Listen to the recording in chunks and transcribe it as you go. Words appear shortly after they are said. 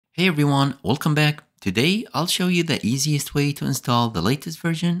Hey everyone, welcome back. Today I'll show you the easiest way to install the latest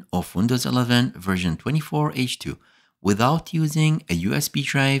version of Windows 11 version 24H2 without using a USB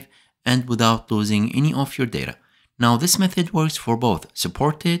drive and without losing any of your data. Now this method works for both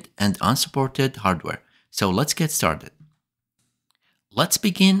supported and unsupported hardware. So let's get started. Let's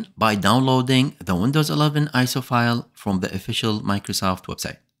begin by downloading the Windows 11 ISO file from the official Microsoft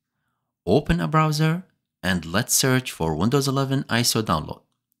website. Open a browser and let's search for Windows 11 ISO download.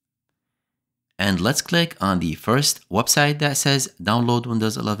 And let's click on the first website that says Download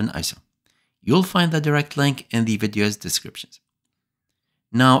Windows 11 ISO. You'll find the direct link in the video's descriptions.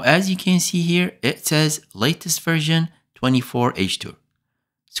 Now, as you can see here, it says latest version 24H2.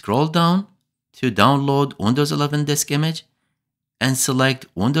 Scroll down to download Windows 11 disk image and select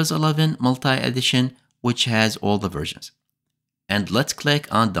Windows 11 Multi-Edition, which has all the versions. And let's click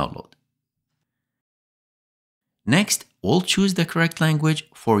on download. Next, we'll choose the correct language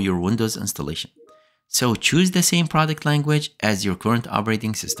for your Windows installation. So choose the same product language as your current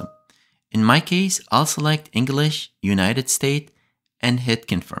operating system. In my case, I'll select English, United States, and hit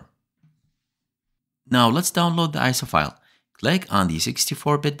confirm. Now let's download the ISO file. Click on the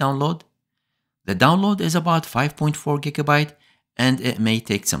 64-bit download. The download is about 5.4 GB and it may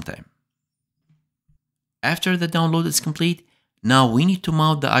take some time. After the download is complete, now we need to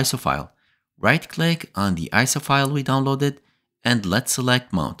mount the ISO file. Right-click on the ISO file we downloaded and let's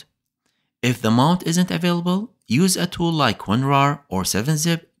select Mount. If the mount isn't available, use a tool like WinRAR or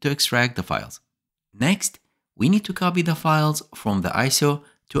 7-zip to extract the files. Next, we need to copy the files from the ISO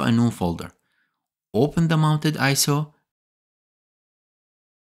to a new folder. Open the mounted ISO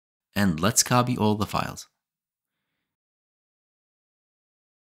and let's copy all the files.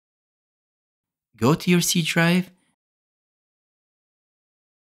 Go to your C drive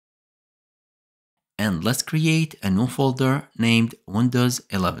and let's create a new folder named Windows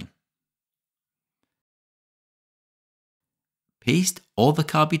 11. Paste all the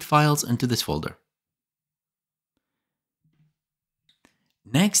copied files into this folder.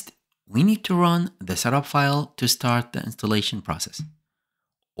 Next, we need to run the setup file to start the installation process.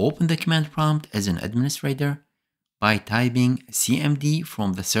 Open the command prompt as an administrator by typing cmd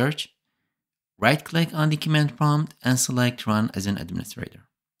from the search. Right-click on the command prompt and select Run as an administrator.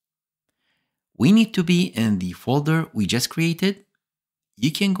 We need to be in the folder we just created.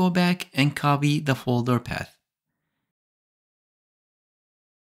 You can go back and copy the folder path.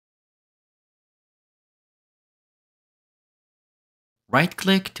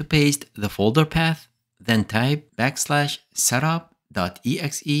 Right-click to paste the folder path, then type /setup.exe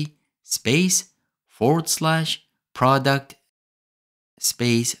 /product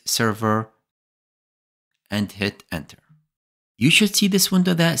server and hit enter. You should see this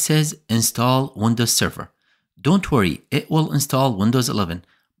window that says Install Windows Server. Don't worry, it will install Windows 11,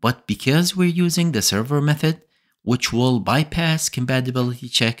 but because we're using the server method, which will bypass compatibility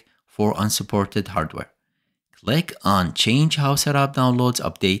check for unsupported hardware, click on Change How Setup Downloads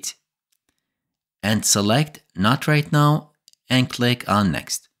Updates and select Not Right Now and click on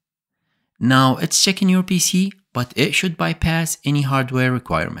Next. Now it's checking your PC, but it should bypass any hardware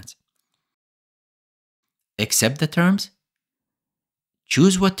requirements. Accept the terms.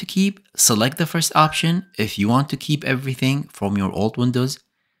 Choose what to keep. Select the first option if you want to keep everything from your old Windows.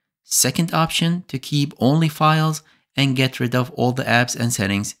 Second option to keep only files and get rid of all the apps and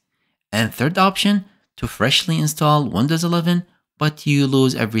settings. And third option to freshly install Windows 11 but you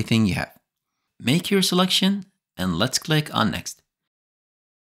lose everything you have. Make your selection and let's click on Next.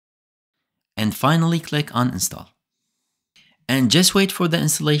 And finally click on Install. And just wait for the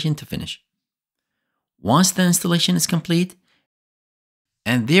installation to finish. Once the installation is complete,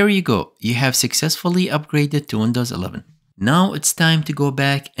 and there you go, you have successfully upgraded to Windows 11. Now it's time to go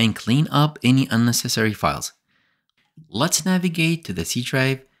back and clean up any unnecessary files. Let's navigate to the C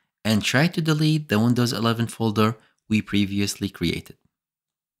drive and try to delete the Windows 11 folder we previously created.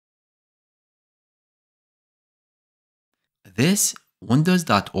 This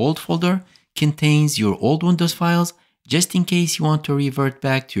windows.old folder contains your old Windows files just in case you want to revert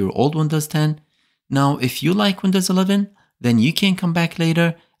back to your old Windows 10. Now, if you like Windows 11, then you can come back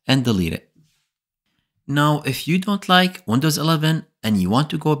later and delete it. Now, if you don't like Windows 11 and you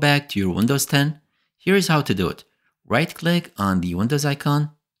want to go back to your Windows 10, here's how to do it. Right-click on the Windows icon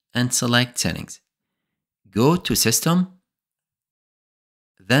and select Settings. Go to System,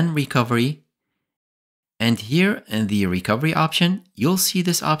 then Recovery, and here in the Recovery option, you'll see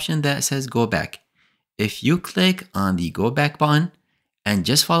this option that says Go Back. If you click on the Go Back button and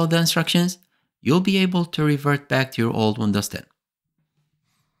just follow the instructions, you'll be able to revert back to your old Windows 10.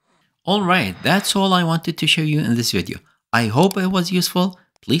 Alright, that's all I wanted to show you in this video. I hope it was useful.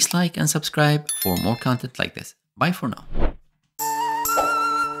 Please like and subscribe for more content like this. Bye for now.